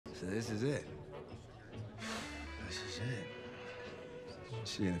So this is it. This is it.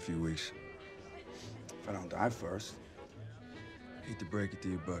 See you in a few weeks. If I don't die first. Hate to break it to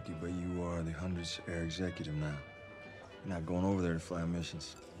you, Bucky, but you are the 100th air executive now. You're not going over there to fly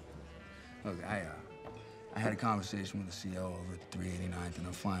missions. Look, I had a conversation with the CO over at 389th, and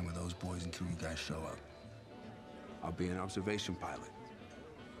I'm fine with those boys until you guys show up. I'll be an observation pilot.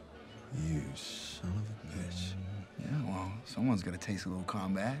 You son of a bitch. Yeah, well, someone's gonna taste a little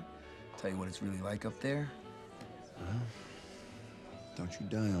combat. Tell you what it's really like up there. Well, don't you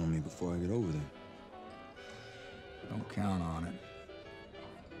die on me before I get over there. Don't count on it.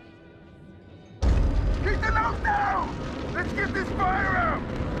 Keep the nose down! Let's get this fire out!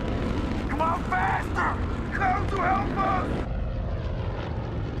 Come on, faster! Clouds will help us!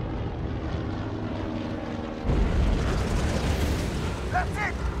 That's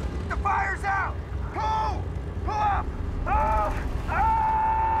it! The fire's out! Pull! Pull up!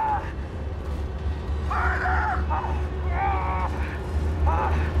 Fire there!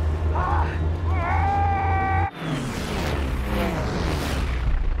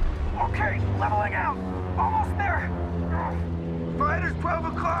 Okay, leveling out! Almost there! Fighter's 12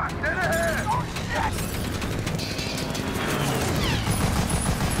 o'clock! Dead ahead! Oh, shit!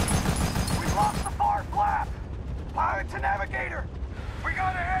 We lost the far flap! Pilot to navigator! We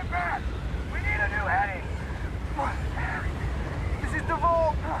gotta head back! We need a new heading! This is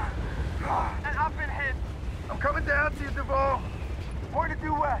Duvall! And I've been hit! I'm coming down to you, Duvall! Pointed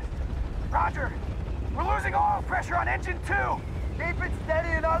due west. Roger! We're losing oil pressure on engine 2! Keep it steady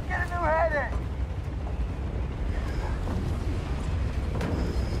and I'll get a new heading!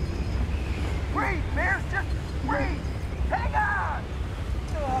 Breathe, Mears, just breathe! Hang on!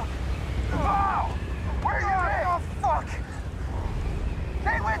 Duvall! Where are you at? Oh, fuck!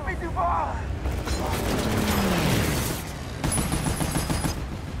 Stay with me, Duvall!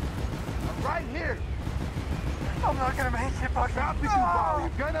 I'm right here! I'm not gonna make it, Bucky. Stop it, Duvall!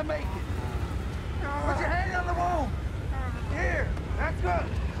 You're gonna make it! Put your hand on the wound! Here! That's good!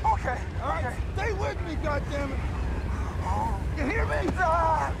 Okay, all right, okay. Stay with me, goddammit! You hear me?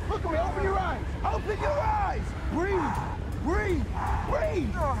 Look at me, open your eyes! Open your eyes! Breathe! Breathe!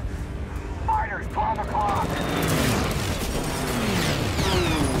 Breathe! Fighters, 12 o'clock!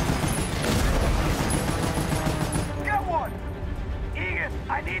 Get one! Egan,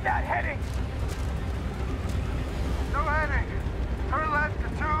 I need that heading! No heading. Turn left to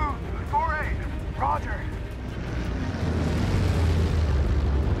 248. Roger.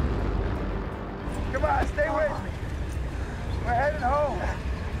 Come on, stay with me. We're heading home.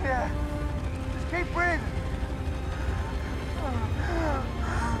 Yeah. Just keep breathing.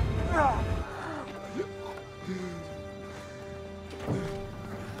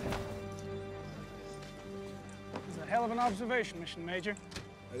 It's a hell of an observation mission, Major.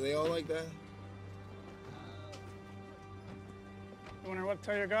 Are they all like that? You wonder what to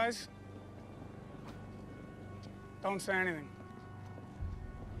tell your guys? Don't say anything.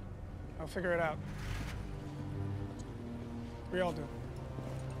 I'll figure it out. We all do.